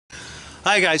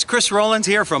Hi guys, Chris Rowlands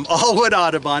here from Aullwood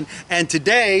Audubon, and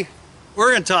today we're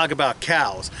going to talk about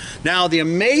cows. Now the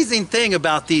amazing thing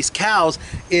about these cows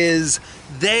is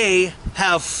they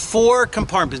have 4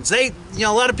 compartments. A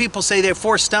lot of people say they have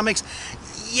 4 stomachs.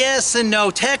 Yes and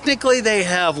no. Technically they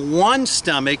have 1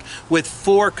 stomach with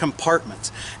 4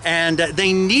 compartments, and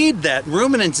they need that.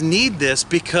 Ruminants need this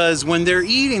because when they're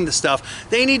eating the stuff,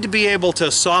 they need to be able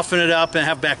to soften it up and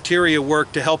have bacteria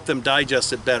work to help them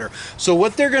digest it better. So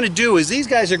what they're going to do is these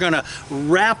guys are going to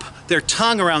wrap their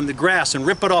tongue around the grass and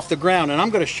rip it off the ground, and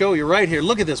I'm going to show you right here.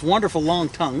 Look at this wonderful long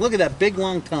tongue. Look at that big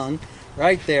long tongue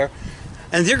right there.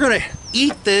 And they're going to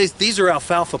eat these. These are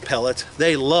alfalfa pellets.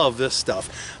 They love this stuff.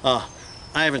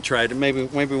 I haven't tried it. Maybe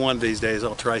one of these days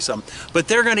I'll try some. But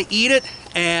they're going to eat it,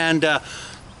 and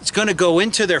it's going to go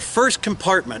into their first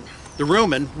compartment, the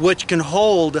rumen, which can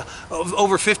hold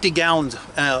over 50 gallons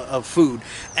of food.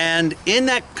 And in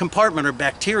that compartment are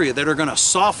bacteria that are going to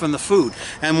soften the food.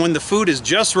 And when the food is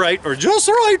just right, or just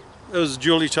right, as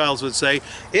Julie Childs would say,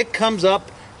 it comes up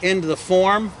into the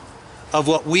form of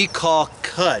what we call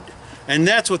cud. And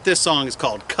that's what this song is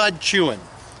called, cud chewing.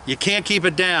 You can't keep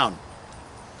it down.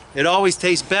 It always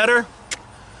tastes better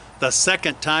the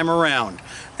second time around.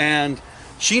 And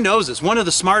she knows this. One of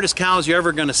the smartest cows you're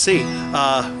ever going to see.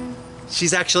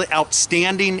 She's actually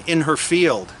outstanding in her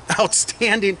field.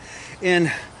 Outstanding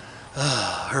in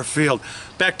her field.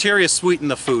 Bacteria sweeten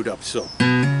the food up. So,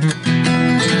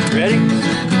 ready?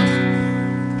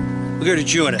 Look at her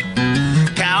chewing it.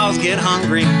 Cows get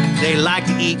hungry, they like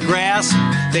to eat grass.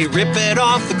 They rip it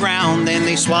off the ground, then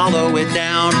they swallow it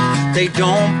down. They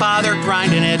don't bother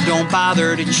grinding it, don't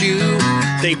bother to chew.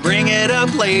 They bring it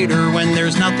up later when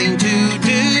there's nothing to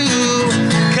do.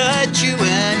 Cud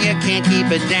chewing, you can't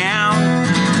keep it down.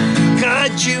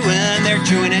 Cud chewing, they're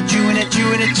chewing it, chewing it,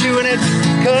 chewing it, chewing it.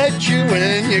 Cud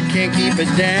chewing, you can't keep it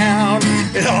down.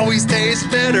 It always tastes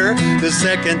better the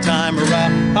second time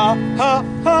around. Ha, ha,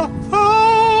 ha, ha.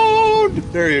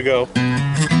 There you go.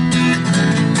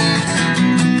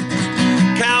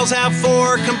 Cows have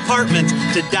 4 compartments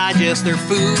to digest their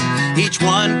food. Each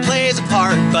one plays a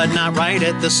part, but not right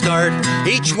at the start.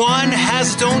 Each one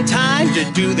has its own time to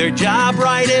do their job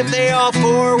right. If they all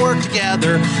 4 work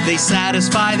together, they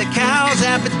satisfy the cow's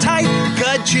appetite.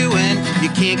 Cud chewing, you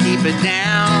can't keep it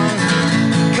down.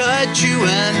 Cud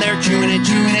chewing, they're chewing it,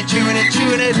 chewing it, chewing it,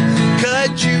 chewing it.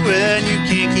 Cud chewing, you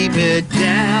can't keep it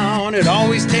down. It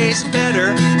always tastes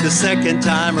better the second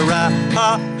time around.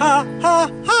 Ha, ha,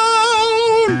 ha, ha.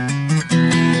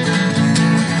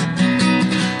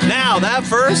 Now that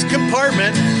first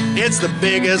compartment, it's the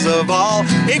biggest of all.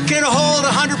 It can hold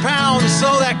 100 pounds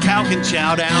so that cow can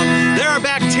chow down. There are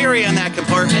bacteria in that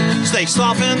compartment, so they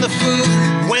soften the food.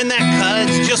 When that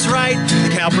cud's just right,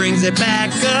 the cow brings it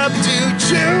back up to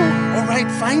chew. All right,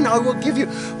 fine, I will give you.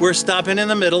 We're stopping in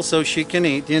the middle so she can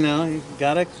eat. You know, you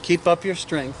gotta keep up your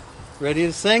strength. Ready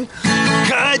to sing?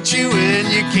 Cud chewing,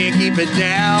 you can't keep it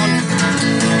down.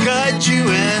 Cud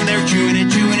chewing, they're chewing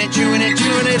it, chewing it, chewing it,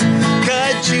 chewing it.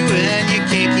 Cud chewing, you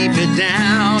can't keep it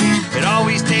down. It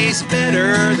always tastes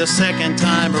better the second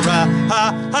time around.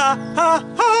 Ha, ha, ha,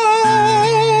 ha.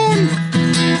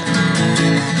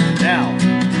 Now,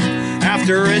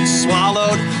 after it's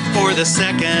swallowed for the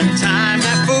second time,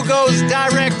 that food goes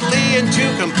directly into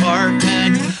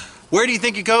compartment. Where do you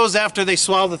think it goes after they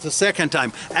swallow it the second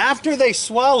time? After they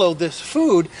swallow this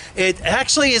food, it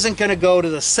actually isn't going to go to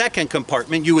the second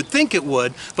compartment. You would think it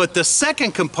would, but the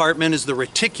second compartment is the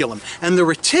reticulum. And the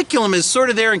reticulum is sort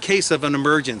of there in case of an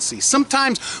emergency.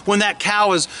 Sometimes when that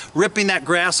cow is ripping that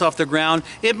grass off the ground,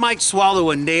 it might swallow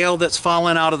a nail that's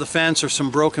fallen out of the fence or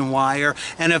some broken wire.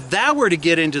 And if that were to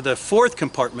get into the 4th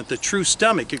compartment, the true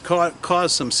stomach, it could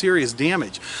cause some serious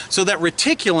damage. So that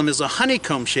reticulum is a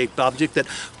honeycomb-shaped object that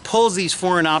pulls these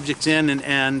foreign objects in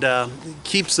and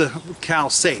keeps the cow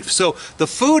safe. So the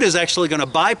food is actually going to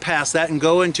bypass that and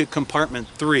go into compartment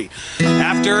 3.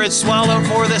 After it's swallowed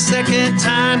for the second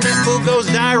time, the food goes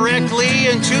directly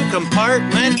into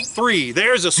compartment 3.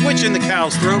 There's a switch in the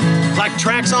cow's throat, like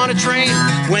tracks on a train.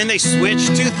 When they switch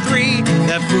to 3,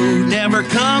 that food never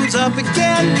comes up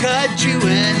again. Cud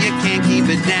chewing, you can't keep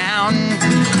it down.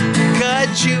 Cud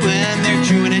chewing, they're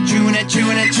chewing it, chewing it,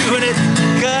 chewing it, chewing it.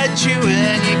 Cud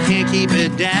chewing, you can't keep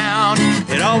it down.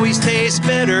 It always tastes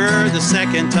better the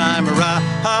second time around.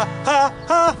 Ha, ha,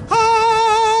 ha, ha.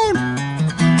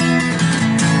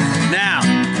 Now,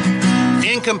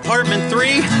 in compartment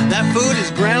 3, that food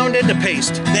is ground into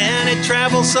paste. Then it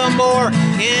travels some more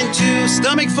into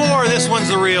stomach 4. This one's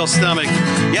the real stomach.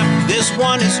 Yep, this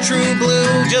one is true blue,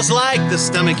 just like the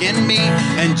stomach in me,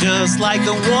 and just like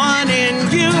the one in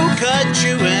you. Cud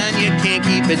chewing, you can't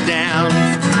keep it down.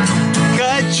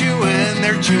 Cud chewing,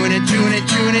 chewing it, chewing it,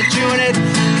 chewing it, chewing it.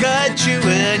 Cut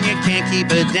chewing, you can't keep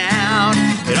it down.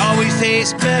 It always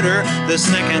tastes better the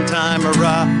second time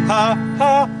around.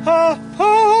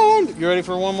 You ready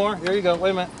for one more? Here you go.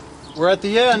 Wait a minute. We're at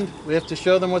the end. We have to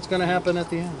show them what's going to happen at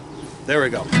the end. There we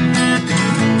go.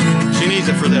 She needs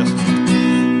it for this.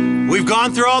 We've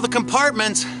gone through all the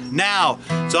compartments. Now,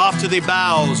 it's off to the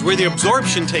bowels where the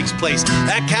absorption takes place.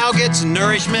 That cow gets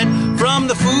nourishment from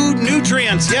the food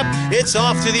nutrients. Yep, it's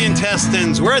off to the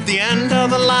intestines. We're at the end of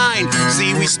the line.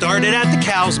 See, we started at the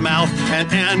cow's mouth and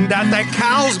end at the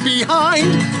cow's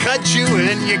behind. Cut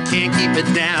chewing, you can't keep it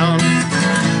down.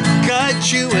 Cut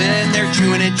chewing, they're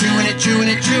chewing it, chewing it, chewing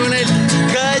it, chewing it.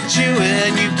 Cut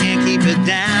chewing, you can't keep it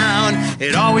down.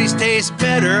 It always tastes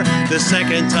better the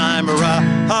second time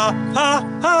around.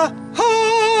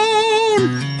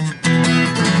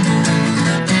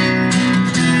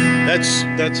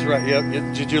 That's right.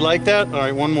 Yep. Did you like that? All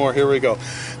right, one more. Here we go.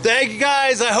 Thank you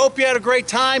guys. I hope you had a great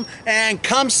time, and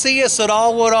come see us at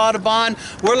Aullwood Audubon.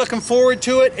 We're looking forward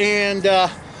to it, and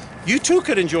you too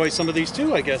could enjoy some of these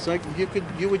too, I guess. Like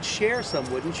you would share some,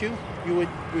 wouldn't you? You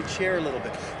would share a little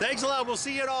bit. Thanks a lot. We'll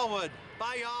see you at Aullwood.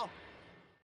 Bye, y'all.